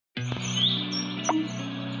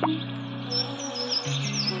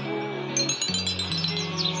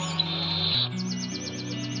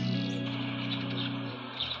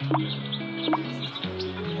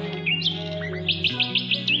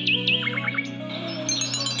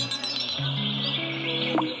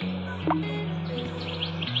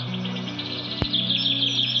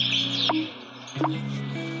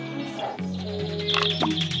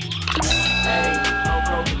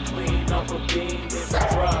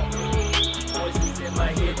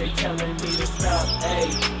telling me to stop.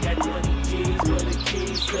 Ayy, got 20 G's for the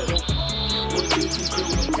keys to the. What do you do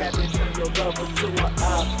when Captain turn your lover to a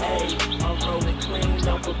op? Ayy, I'm rolling clean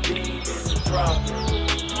off a beam in the drop.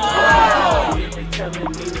 Wow. They telling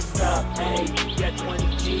me to stop. Ayy, got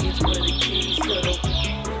 20 G's for the keys to the.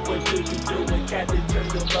 What do you do when Captain turn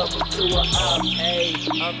your lover to a op?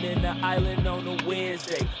 Ayy, I'm in the island on a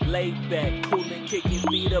Wednesday, laid back, coolin', kicking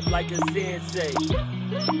feet up like a sensei.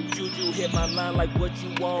 Juju hit my line like what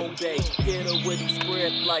you want, babe. Hit her with the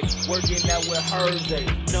script like working out with her, babe.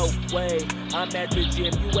 No way, I'm at the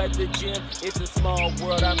gym, you at the gym. It's a small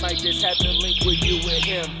world, I might just have to link with you and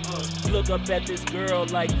him. Look up at this girl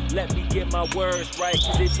like, let me get my words right.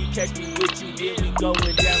 Cause if she catch me with you, then we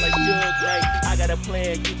going down like Suge Knight. I got a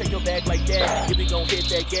plan, you take your bag like that. Then we gon' hit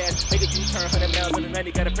that gas, make a U-turn 100 miles on the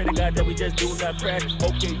 90. Gotta pray to God that we just do not crash.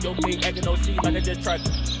 Okay, acting no C like I just tried.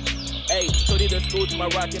 Ayy, so need a school to my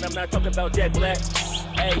rock and I'm not talking about Jack Black.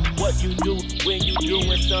 Ayy, what you do when you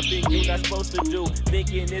doing something you not supposed to do?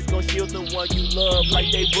 Thinking it's gon' shield the one you love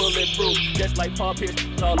like they bulletproof. Just like Paul Pierce,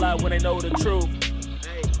 all out when they know the truth.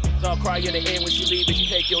 So I'll cry in the end when she leave and you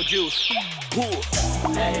take your juice.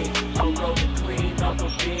 Ayy, I'm rolling clean off a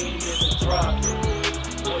beam in the drop.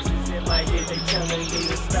 Voices in my head, they telling me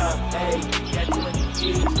to stop. Ayy, got 20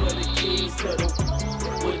 G's for the keys to the.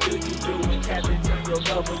 What do you do when Captain turn your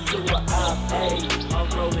lover to a op? Ayy, I'm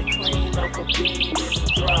rolling clean off a beam in the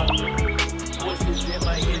drop. Voices in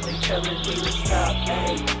my head, they telling me to stop.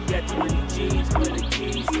 Ayy, got 20 G's for the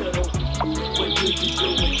keys to the. What do you do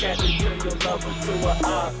when Captain turn your lover to a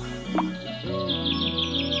op? Ayy,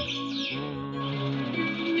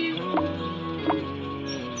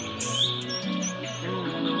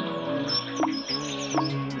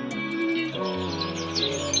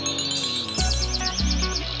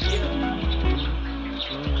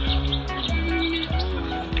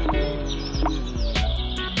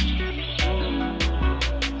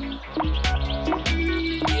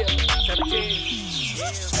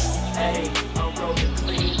 I'm rolling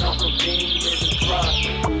clean off a beam in the drop.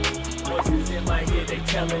 Voices in my head, they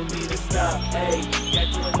telling me to stop. Ayy, got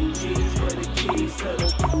 20 G's for the keys to the.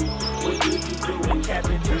 What do you do when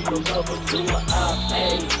Captain turn your lover to a op?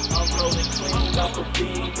 Ayy, I'm rolling clean off a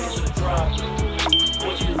beam in the drop.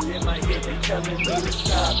 Voices in my head, they telling me to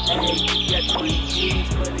stop. Ayy, got 20 G's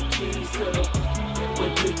for the keys to the.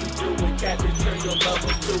 What do you do when Captain turn your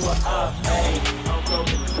lover to a op? Ayy, I'm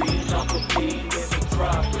rolling clean off a beam in the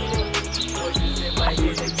drop. Voices in my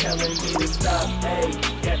head, they telling me to stop. Ayy,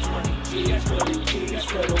 got 20 G's for the keys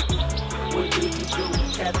to the. What do you do when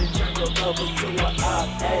Captain turn your lover to a op?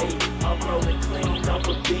 Ayy, I'm rolling clean off a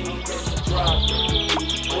beam in the drop.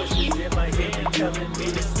 Voices in my head, they telling me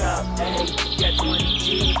to stop. Ayy, got 20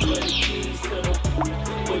 G's for the keys to the.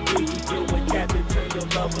 What do you do when Captain turn your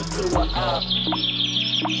lover to a op?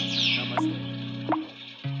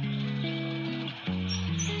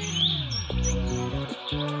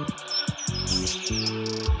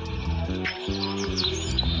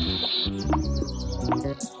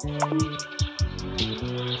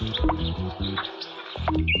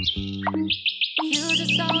 You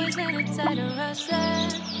just always been a tighter rusher.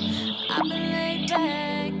 I've been laid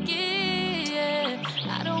back, yeah.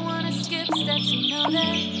 I don't wanna skip steps, you know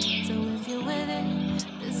that. So if you're with it,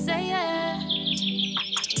 then say yeah.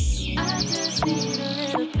 I just need a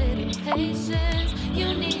little bit of patience.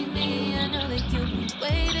 You need me, I know that you've been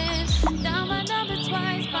waiting. Down my number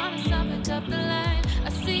twice, promise I'll pick up the line. I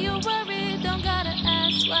see you worried, don't gotta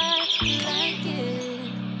ask why. You like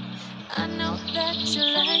it, I know that you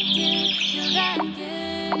like it. You like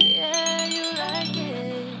it, yeah, you like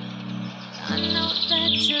it. I know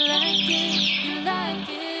that you like it, you like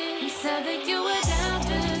it. You said that you were down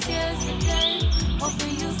just yesterday.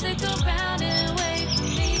 Hoping you stick around and wait for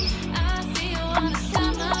me. I see you wanna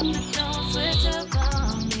come up, but don't switch up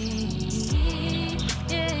on me.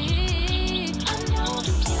 Yeah, I know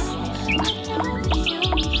that you, I know that you,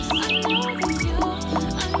 I know that you,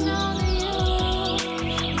 I know that you.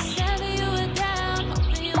 You said that you were down,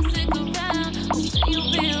 hoping you'll stick around, hoping you'll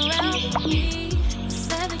be around for me. You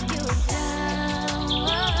said that you were down,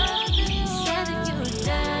 you said that you were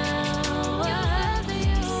down,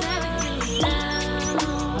 you said that you were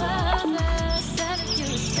down, you said that you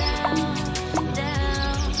were down.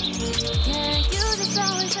 Yeah, you just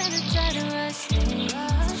always been a try to rush me.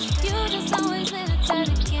 You just always been a try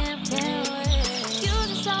to can't wait. You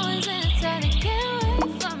just always been a try to can't wait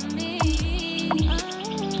for me.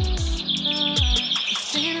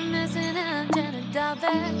 It's been a mess and I'm trying to dial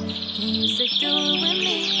back. Can you stick through it with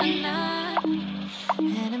me or not?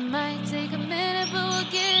 And it might take a minute, but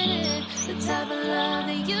we'll get it. The type of love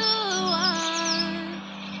that you want.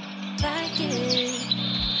 Like it,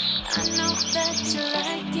 that you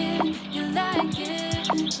like it,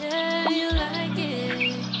 yeah, you like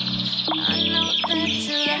it. I know that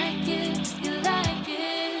you like it,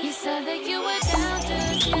 You said that you were down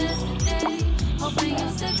just yesterday, hoping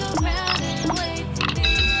you'll stick around and wait for me.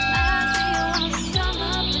 I see you want to come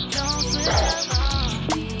up, but don't switch up on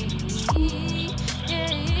me.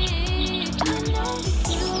 Yeah, I know that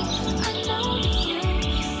you, I know that you,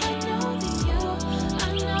 I know that you,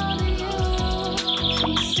 I know that you.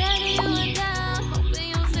 You said that you were down, hoping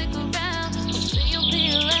you'll stick around, hoping you'll be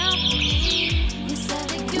around for me. You said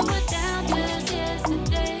that you were down just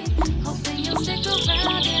yesterday, hoping you'll stick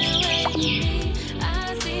around and wait for me. I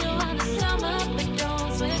see you wanna come up, but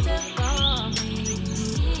don't switch up on me.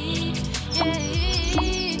 Yeah,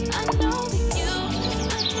 I know that you,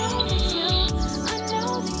 I know that you, I know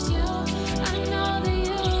that you, I know that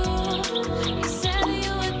you. You said that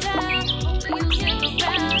you were down, hoping you'll stick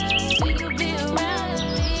around, hoping you'll be around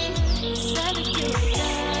me. You said that you were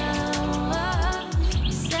down,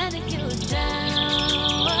 you said that you were down,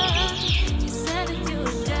 you said that you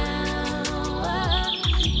were down,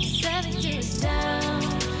 you said that you were down,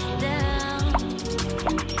 down.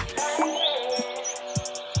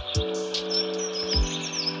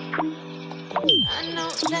 I know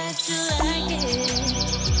that you like it.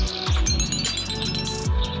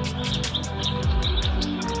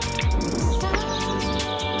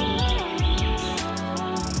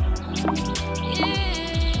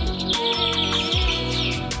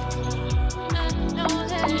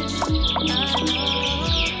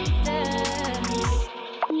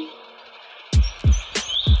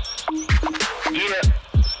 Yeah.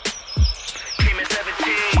 Came in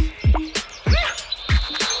 17.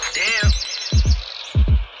 Damn.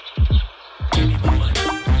 Give me my money.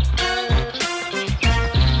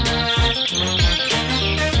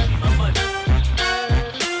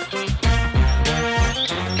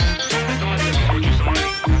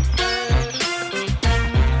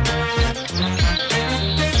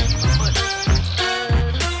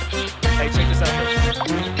 Hey, check this out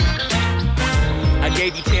though. I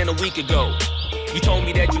gave you 10 a week ago. You told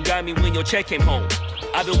me that you got me when your check came home.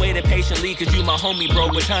 I've been waiting patiently cause you my homie, bro.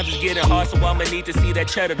 But times is getting hard, so I'ma need to see that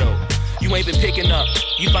cheddar though. You ain't been picking up,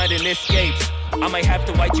 you finding escapes. I might have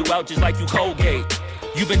to white you out just like you Colgate.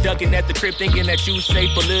 You been ducking at the crib thinking that you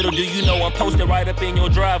safe, but little do you know I'm posted right up in your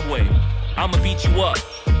driveway. I'ma beat you up,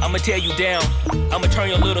 I'ma tear you down, I'ma turn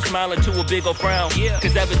your little smile into a big ol' frown.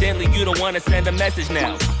 Cause evidently you don't wanna send a message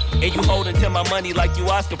now, and you holding to my money like you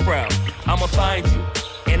Oscar proud. I'ma find you,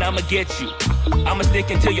 and I'ma get you. I'ma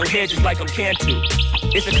stick into your head just like I'm Cantu.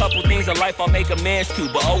 It's a couple things in life I'll make amends to,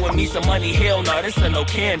 but owing me some money, hell no, this a no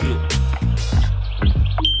can do.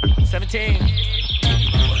 17.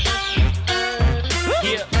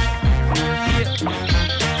 Yeah.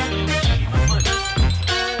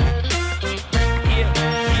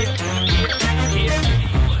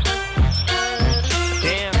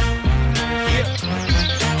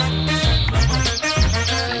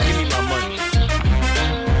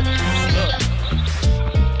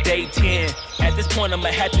 At this point, I'ma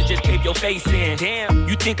have to just cave your face in. Damn,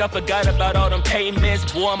 you think I forgot about all them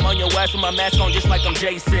payments? Boy, I'm on your ass with my mask on just like I'm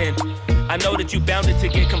Jason. I know that you bounded to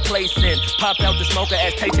get complacent. Pop out the smoker,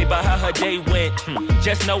 ask Tay-Tay about how her day went.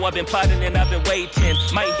 Just know I've been plotting and I've been waiting.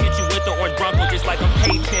 Might hit you with the orange Bronco just like I'm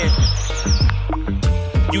Peyton.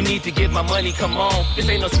 You need to get my money, come on. This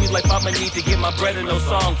ain't no sweet life, I'ma need to get my bread in no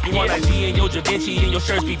song. You want ID in your Da Vinci and your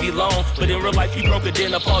shirts be long. But in real life, you broke it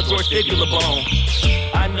in a Paul George fibula bone.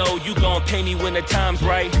 I know you gon' pay me when the time's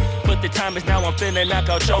right, but the time is now, I'm finna knock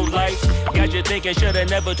out your lights. Got you thinking shoulda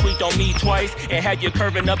never tweaked on me twice, and had you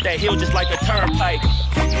curving up that hill just like a turnpike.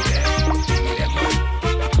 Give me that money. Give me that money.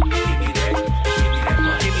 Give me that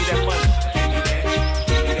money. Give me that money.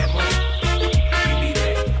 Give me that money. Give me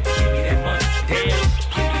that. Give me that money. Damn.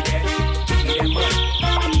 Give me that. Give me that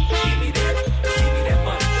money. Give me that. Give me that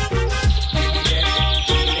money. Give me that.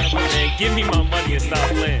 Give me that money. Man, give me my money and stop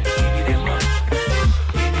playing. Give me that money.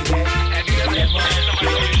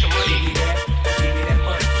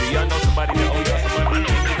 Somebody that owe you some money.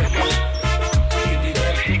 I know that money. Give me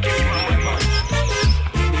that. Give me my money.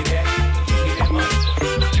 Give me that. Give me that money.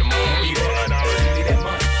 Jamal, you $5. Give me that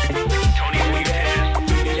money. Tony, give me that.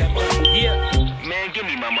 Give me that money. Yeah, man, give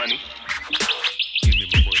me my money. Give me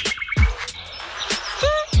my money.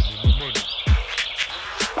 Give me my money.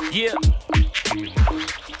 Yeah. Give me my money.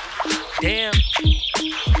 Damn.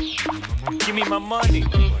 Give me my money.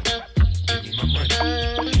 Give me my money.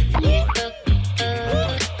 Give me my money.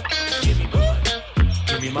 Give me my money,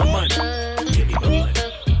 give me my money, give me my money.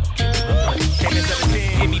 Take it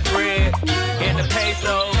 17, give me bread, and the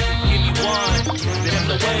peso, give me one, then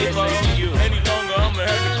the wave on you. Any longer, I'ma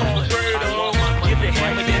have to call Fredo.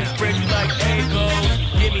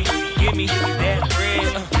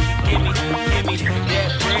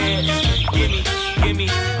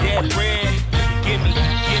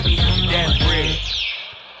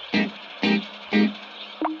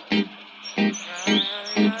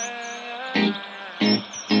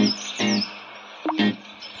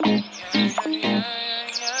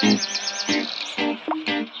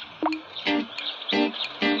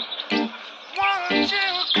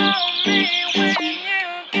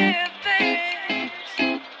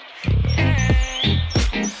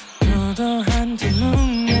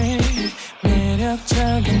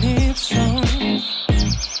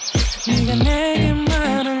 네가 내게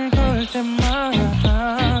말을 걸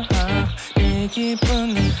때마다 내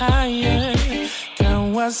기분은 higher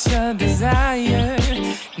Girl what's your desire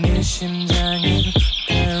내 심장은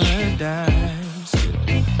paradise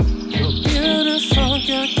You're beautiful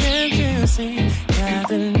girl can't you see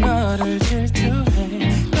다들 너를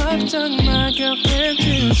질투해 걱정 마 girl can't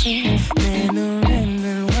you see 내 눈엔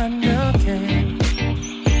늘 완벽해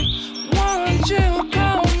Won't you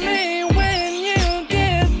call me when you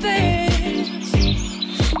get this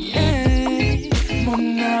Yeah 뭐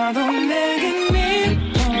나도 내게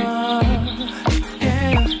미워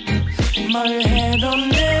Yeah 뭘 해도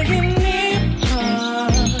내게 미워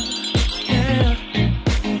Yeah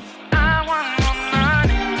I want more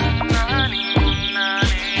money, money, more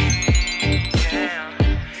money Yeah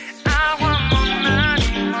I want more money,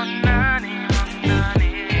 more money, more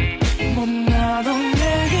money 뭐 나도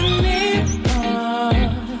내게 미워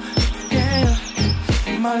Yeah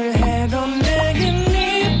뭘 해도 내게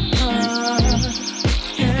미워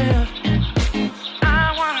Yeah I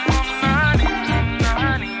want more money,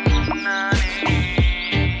 money, money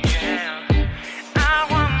Yeah I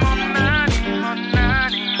want more money,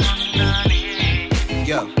 money, money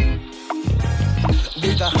Yo.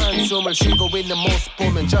 네가 한숨을 쉬고 있는 모습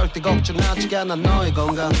보면 절대 걱정하지 않아 너의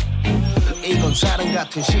건강 이건 사랑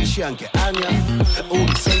같은 시시한 게 아니야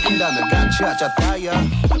우리 생긴다면 같이 하자 다야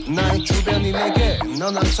나의 주변이 내게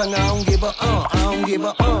넌 항상 I don't give a I don't give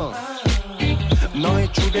a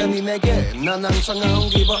너의 주변이 내게 난 항상 I don't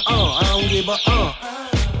give a I don't give a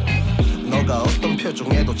너가 어떤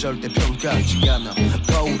표정에도 절대 평가하지 않아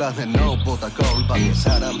거울 안에 너보다 거울 밖의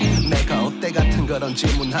사람 내가 어때 같은 그런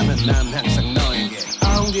질문하면 난 항상 너에게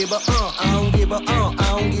I don't give a I don't give a I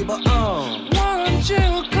don't give a Won't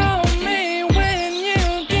you call me when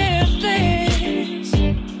you get this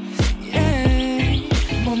Yeah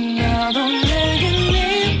뭐 나도 내게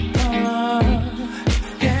미워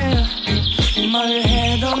Yeah 뭘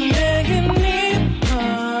해도 내게 미워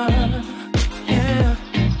Yeah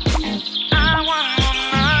I want more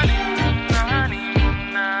money, money,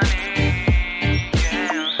 money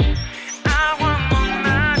Yeah I want more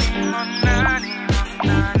money, money,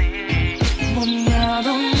 money 뭐 나도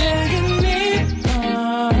내게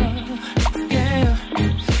미워 Yeah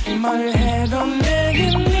뭘 해도 내게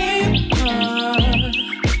미워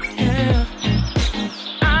Yeah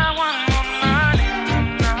I want more money,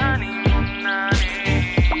 money, money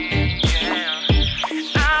Yeah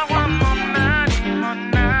I want more money,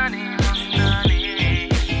 money, money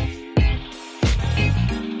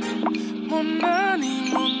More money,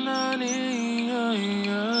 more money yeah,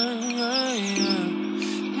 yeah, yeah,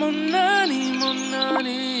 yeah. More money, more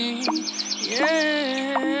money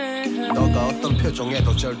Yeah 너가 어떤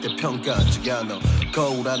표정에도 절대 평가하지 않아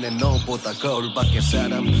거울 안에 너보다 거울 밖의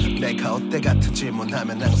사람 내가 어때 같은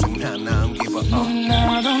질문하면 항상 난 I don't give a 뭐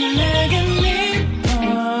나도 내게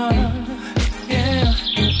미워 Yeah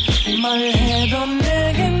뭘 해도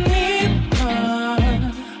내게 미워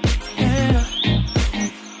Yeah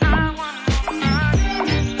I want more money,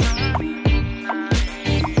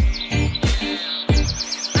 money,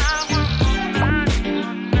 I want more money,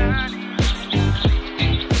 money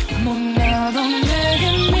뭐 나도 내게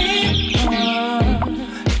미워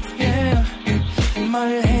Yeah 뭘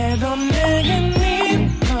해도 내게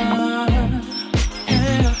미워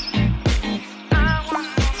Yeah I want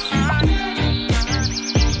more money,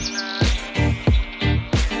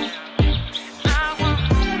 I want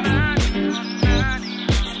more money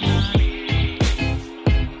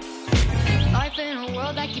Life in a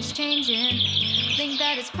world that keeps changing. Think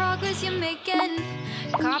that it's progress you're making.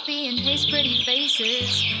 Copy and paste pretty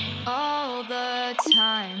faces all the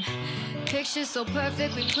time. Pictures so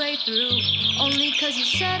perfect we play through. Only cause you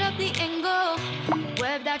set up the angle.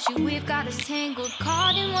 Web that you weave got us tangled.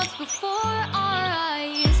 Caught in what's before our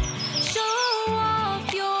eyes. Show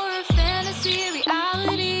off your fantasy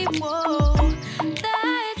reality. Whoa,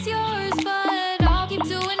 that's yours, but I'll keep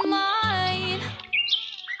doing mine.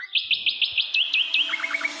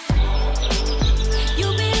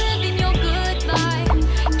 You'll be living your good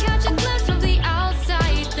life. Catch a glimpse from the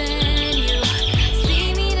outside, then you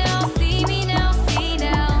see me now, see me now, see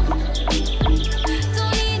now.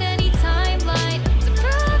 Don't need any timeline to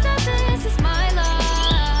prove that this is my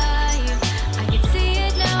life. I can see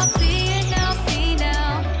it now, see it now.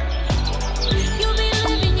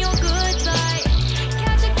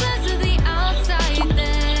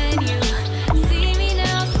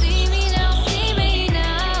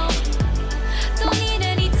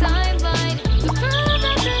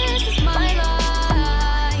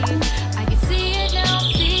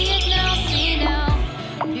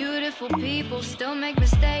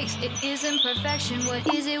 attraction,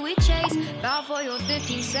 what is it we chase? Bow for your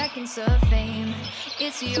 15 seconds of fame.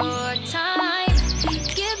 It's your time.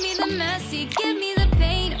 Give me the messy, give me the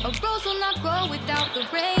pain. A rose will not grow without the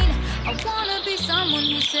rain. I wanna be someone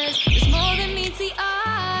who says there's more than meets the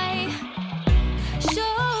eye. Show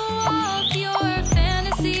off your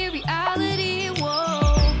fantasy, reality,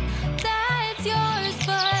 whoa, that's yours,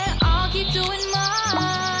 but I'll keep doing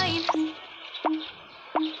mine.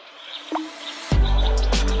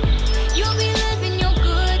 You'll be living your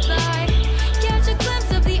good life, catch a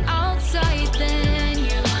glimpse of the outside, then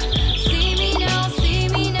you see me now, see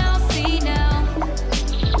me now, see now.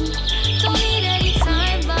 Don't need any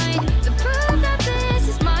timeline to prove that this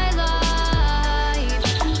is my life.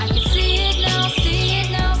 I can see it now, see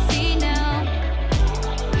it now, see now.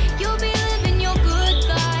 You'll be living your good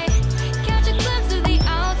life, catch a glimpse of the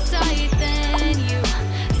outside, then you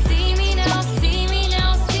see me now, see me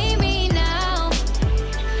now, see me now.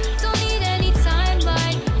 Don't need any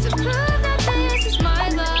timeline to prove that this is my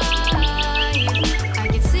life. I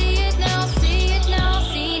can see it now, see it now,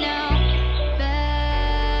 see now.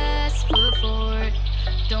 Best foot forward,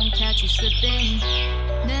 don't catch you slipping.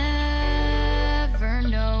 Never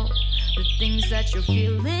know the things that you're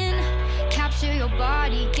feeling. Capture your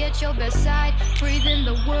body, get your best side. Breathe in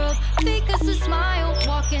the world, fake us a smile.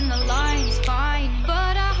 Walk in the lines, fine.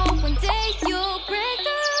 But I hope one day you'll break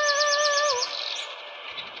through.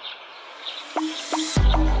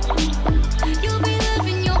 You'll be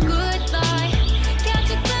living your good life, catch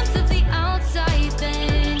a glimpse of the outside,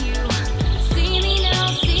 then you see me now,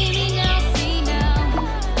 see me now, see now.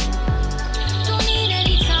 Don't need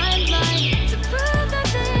any timeline to prove that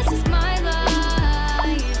this is my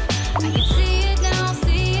life. I can see it now,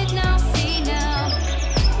 see it now, see now.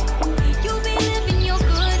 You'll be living your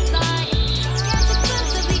good life, catch a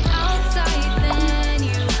glimpse of the outside, then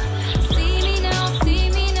you see me now, see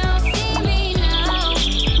me now, see me now.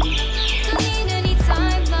 Don't need any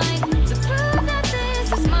timeline to prove that this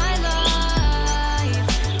is my life.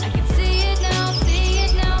 I can see it now, see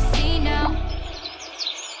it now, see now.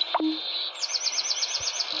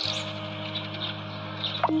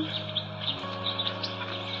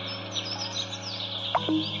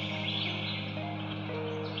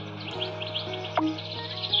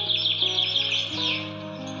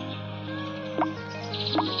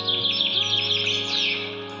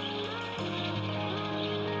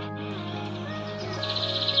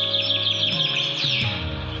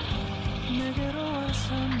 내게로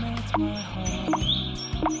와서 melt my heart.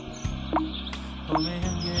 봄의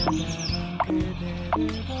향기를 담은 그대를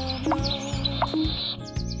보며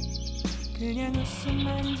그냥 웃음만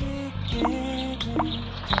짓게 돼.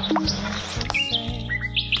 Don't know what to say.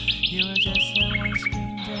 You were just a one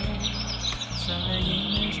spring day.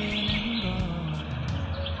 설레임을 주는 걸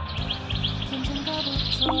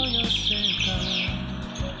언젠가부터였을까.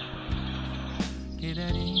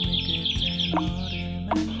 기다림의 끝에 너를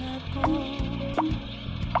만났고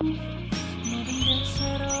모든 게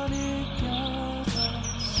새로 느껴져.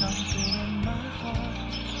 Something in my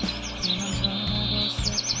heart 그냥 전하고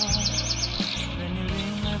싶어. When you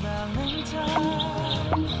ring my valentine,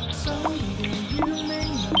 someday you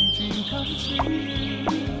make my dream come true.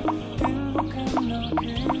 행복한 너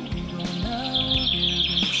그리고 나 오길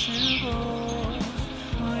비추고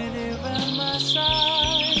With you by my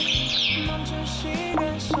side, 멈춘 시간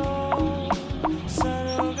속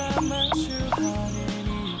서로가 마주하는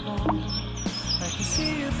이곳. I can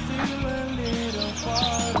see you through a little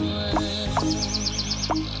far away.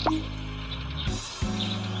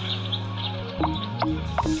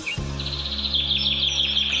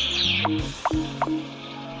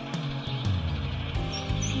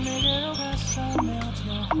 내게로 가서 melt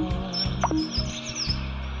your heart.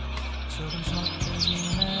 조금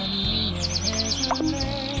서툴지만 이해해줄래.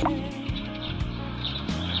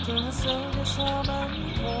 동화 속에서만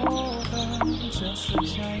보던 just a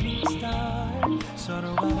shining star.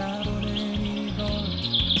 서로 바라보는 이곳.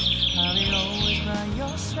 I will always by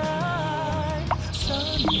your side.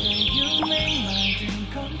 Someday you make my dream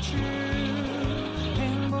come true.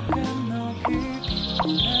 행복한 너 그리고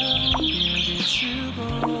나 오길 비추고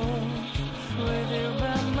With you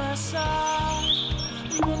by my side,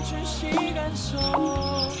 멈춘 시간 속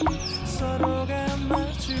서로가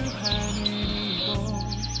마주하는 이곳.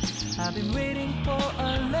 I've been waiting for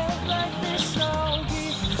a love like this. So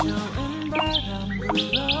기분 좋은 바람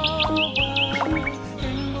불어와.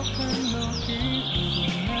 행복한 너 그리고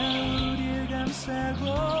나 우릴 감싸고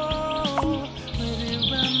With you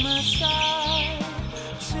by my side,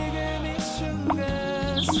 지금 이 순간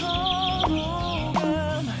서로가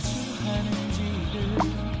마주하는 지금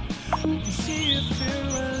I can see you through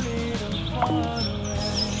a little far away.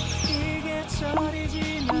 이게 저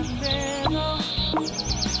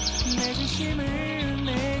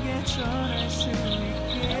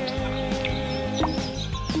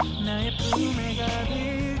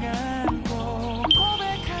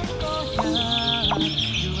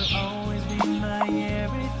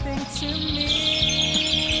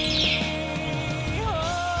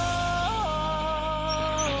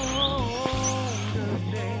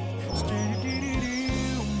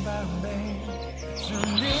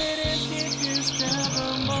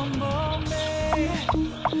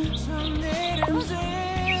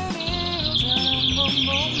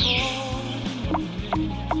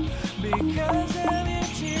Because I'm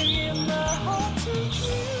giving my heart to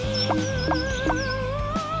you.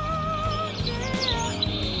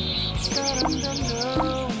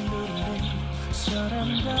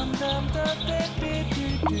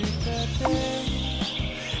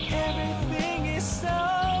 Everything is so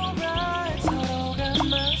right. 서로가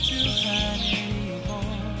마주하는 이곳.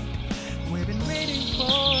 We've been waiting for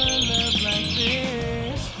a love like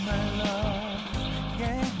this, my love.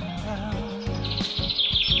 Yeah.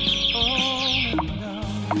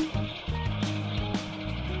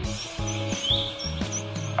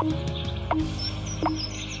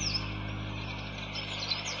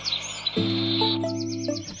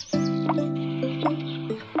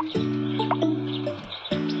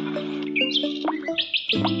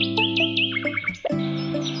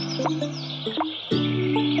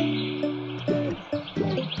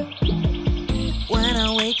 When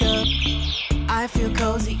I wake up, I feel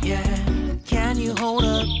cozy, yeah. Can you hold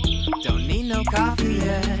up? Don't need no coffee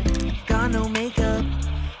yet. Got no makeup.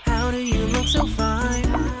 How do you look so fine?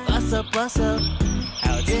 Bust up,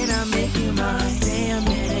 how did I make you mine? Stay a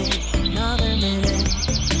minute, another minute.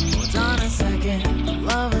 Hold on a second,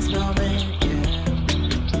 love is moment,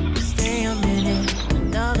 yeah. Stay a minute,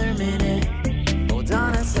 another minute. Hold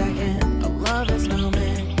on a second, I love this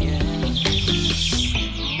moment, yeah.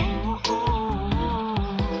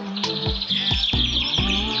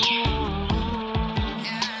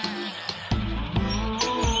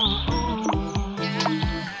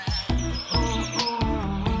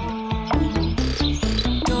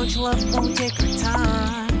 Love when we take our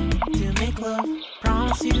time to make love.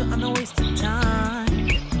 Promise you I'm not wasting time.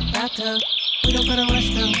 Bathtub, we don't gotta rush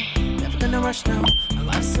now. Never gonna rush now. Our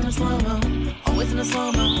life's in a slow-mo, always in a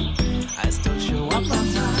slow-mo. I still show up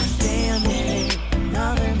on time. Stay a minute,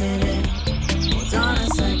 another minute. Hold on a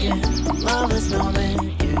second, love this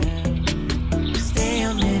moment, yeah. Stay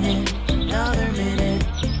a minute, another minute.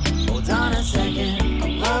 Hold on a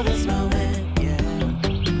second, love this moment, yeah.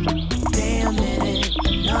 Stay a minute,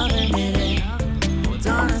 another minute. Hold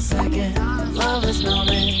on a second, love this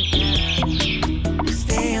moment, yeah.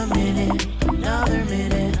 Stay a minute, another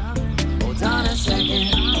minute. Hold on a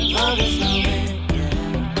second, love this moment, yeah.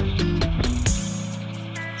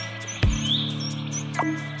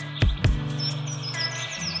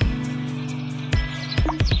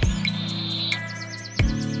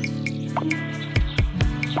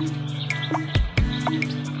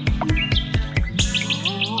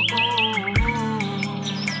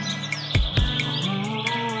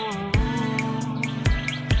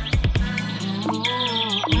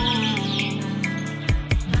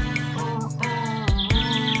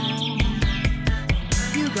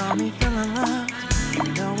 Got me feeling loved. You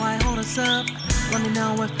know I hold us up. Let me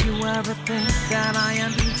know if you ever think that I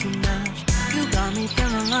am being too much. You got me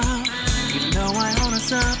feeling loved. You know I hold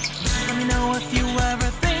us up. Let me know if you ever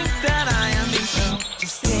think that I am being so.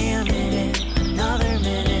 Just stay a minute, another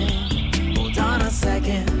minute. Hold on a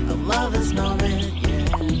second, I love this moment, yeah.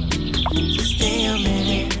 Just stay a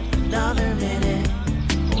minute, another minute.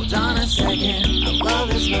 Hold on a second, I love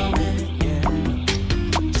this moment, yeah.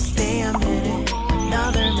 Just stay a minute,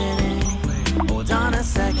 another minute. Hold on a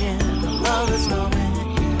second, I love this moment,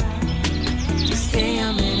 yeah. Just stay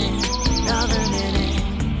a minute, another minute.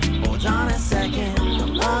 Hold on a second, I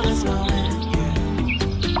love this moment, yeah.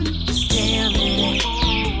 Just stay a minute.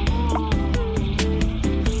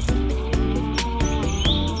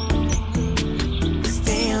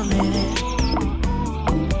 Stay a minute.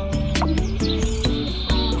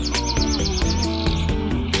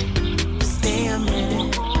 Stay a minute,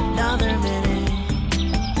 another minute.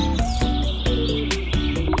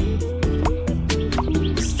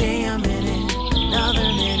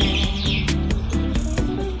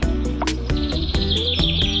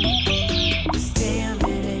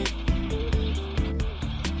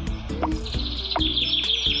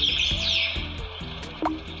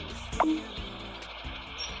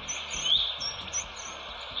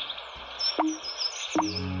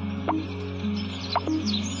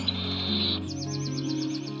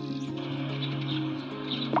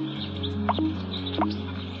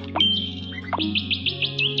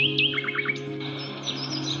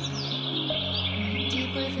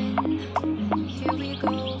 Deep within, here we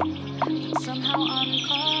go. But somehow I'm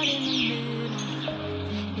caught in the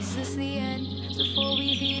middle. Is this the end before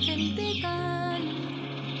we've even begun?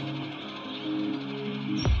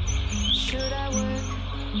 Should I work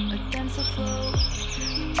against the flow?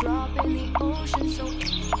 A drop in the ocean, so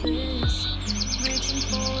endless. Reaching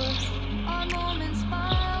for our moments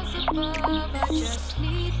miles above. I just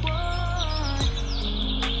need one.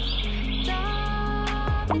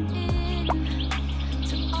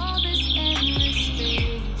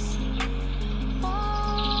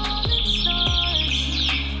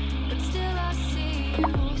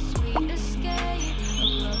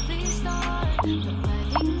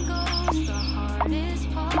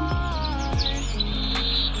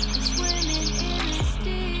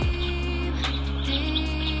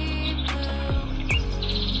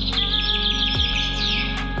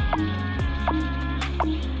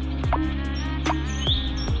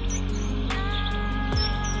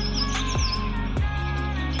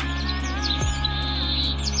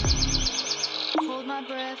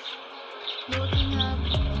 Looking up,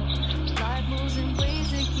 life moves in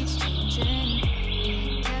ways it keeps changing.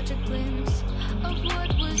 Catch a glimpse of what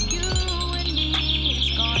was you and me.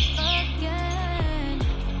 It's gone again,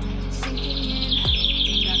 sinking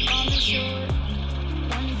in, back on the shore.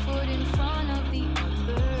 One foot in front of the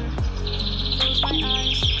other. Close my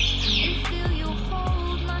eyes and feel you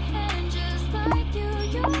hold my hand just like you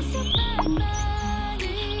used to back then.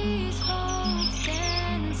 These hopes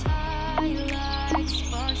dance high like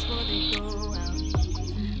sparks before they go out.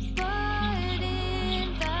 But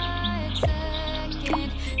in that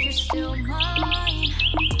second, you're still mine.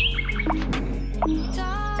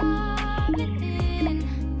 Diving in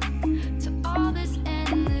to all this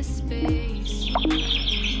endless space.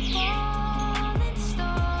 Falling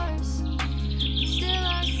stars, still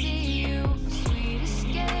I see you. Sweet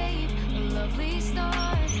escape, a lovely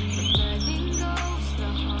start. But letting go's the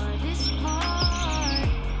hardest part.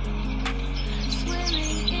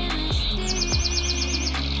 Swimming in this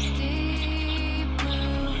deep, deep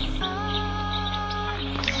blue.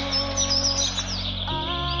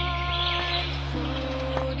 I'm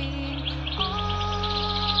floating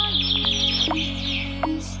on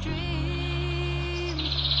this dream.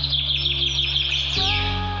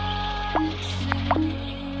 But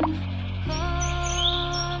soon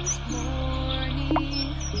comes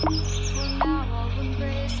morning. For now I'll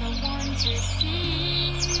embrace, I want to see.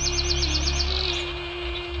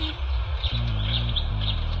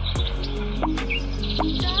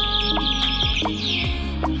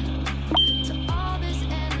 Diving to all this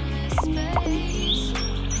endless space.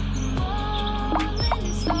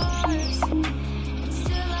 Falling stars, but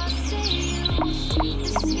still I see you. Sweet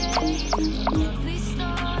escape, a lovely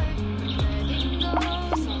start. Letting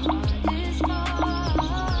go's the hardest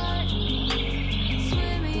part.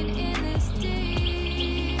 Swimming in this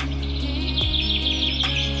deep, deep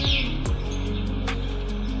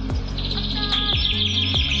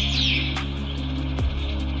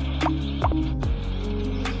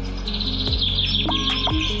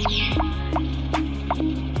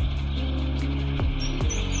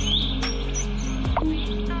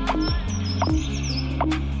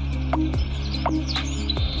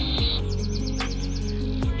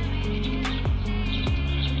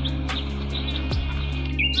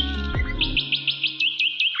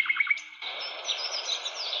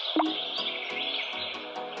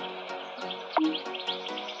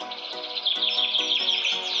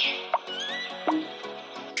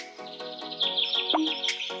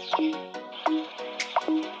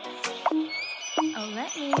Oh,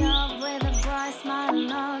 let me up with a bright smile,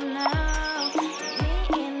 no, no. Meet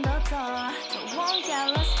me in the dark, so won't get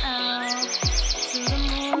lost out. To the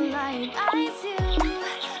moonlight, eyes you,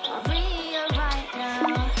 real right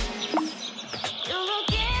now. You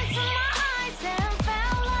look into my eyes and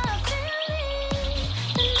fell love in me.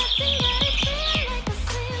 And nothing but it feel like a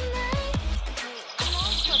sweet night.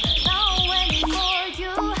 Now waiting for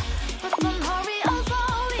you, but don't hurry, oh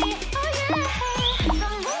slowly, oh yeah. The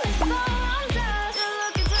moon is around us. You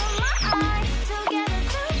look into my eyes, together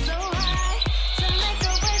feel so high. To make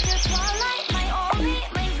a way the twilight, my only,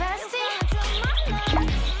 my bestie, to my love.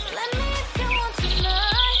 Let me if you want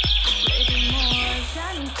tonight. Maybe more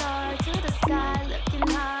shining star to the sky, looking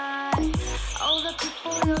high. All the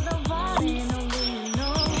people, you're the one and only you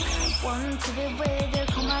know. Want to be with you,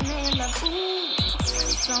 call my name like ooh.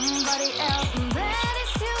 Somebody else, and that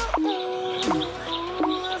is you.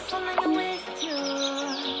 Ooh, falling with you.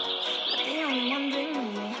 Not the only one bring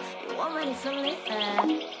me. You already feel it there.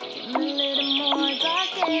 Give me a little more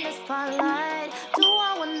dark in the spotlight. Do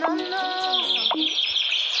I wanna know?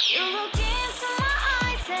 You look into my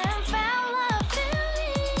eyes and fell love in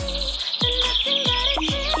me. And nothing but it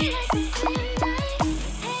feel like a sweet night.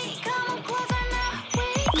 Hey, come on closer now,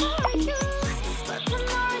 waiting for you. But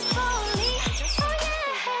tomorrow is slowly, oh yeah.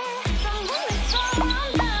 The moon is around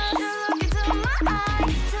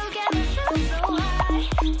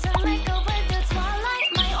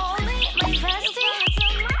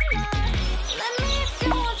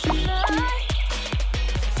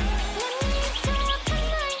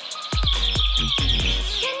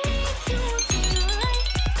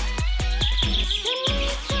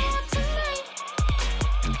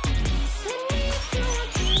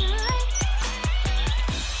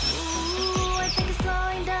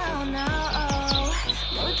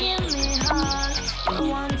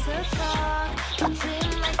to talk, a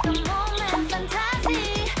dream like a moment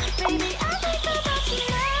fantasy. Baby, I think about you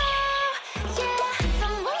now. Yeah, the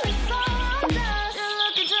moon is on us. You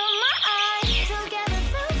look into my eyes, together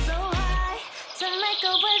feel so high. To make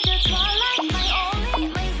up with your twilight, my only,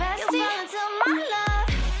 my bestie. You fall into my love.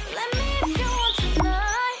 Let me if you want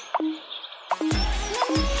tonight. Let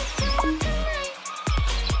me if you want tonight.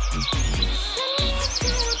 Let me if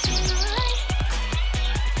you want tonight.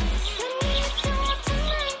 Let me if you want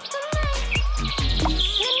tonight, tonight.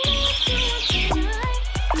 Let me if you want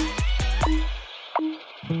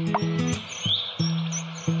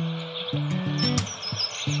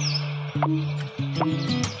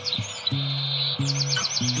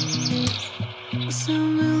I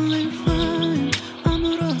sound really fine.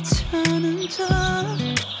 아무렇지 않은 척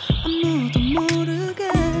아무도 모르게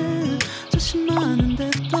조심하는데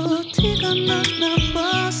또 티가 났나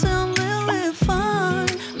봐. Sound really fine.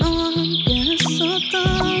 너와 함께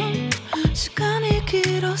했었던 시간이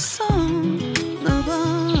길었어 나봐.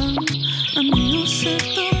 난 네 옷을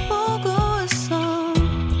또 보고 있어.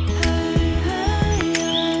 Hey, hey,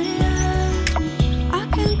 yeah, yeah. I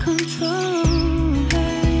can't control.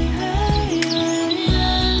 Hey, hey, yeah,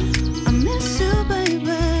 yeah. I miss you, baby.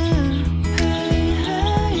 Hey,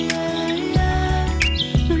 hey, yeah, yeah.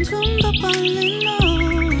 난 좀 더 빨리 널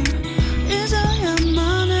잊어야만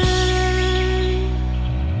해.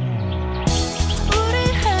 우리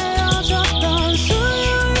헤어졌던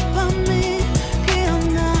수요일 밤이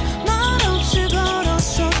기억나. 말없이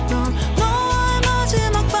걸었었던 너와의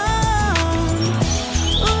마지막 밤.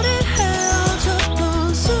 우리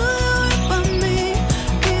헤어졌던 수요일 밤이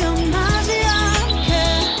기억나지 않게,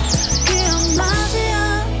 기억나지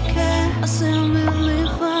않게. I sound really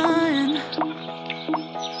fine.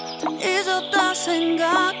 잊었다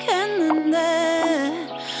생각했는데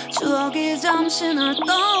추억이 잠시 널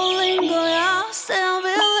떠올린 거야. Sound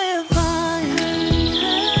really fine.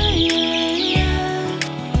 Hey, yeah, yeah.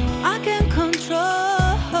 I can't control.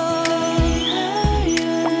 Hey,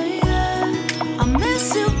 yeah, yeah. I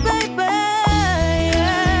miss you, baby.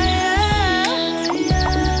 Yeah, yeah,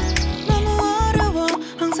 yeah. 너무 어려워.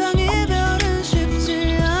 항상 이별은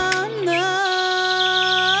쉽지 않아.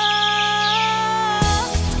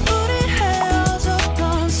 우리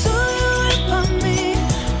헤어졌던 수요일 밤이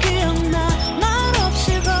기억나. 말없이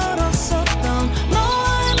걸었었던 너와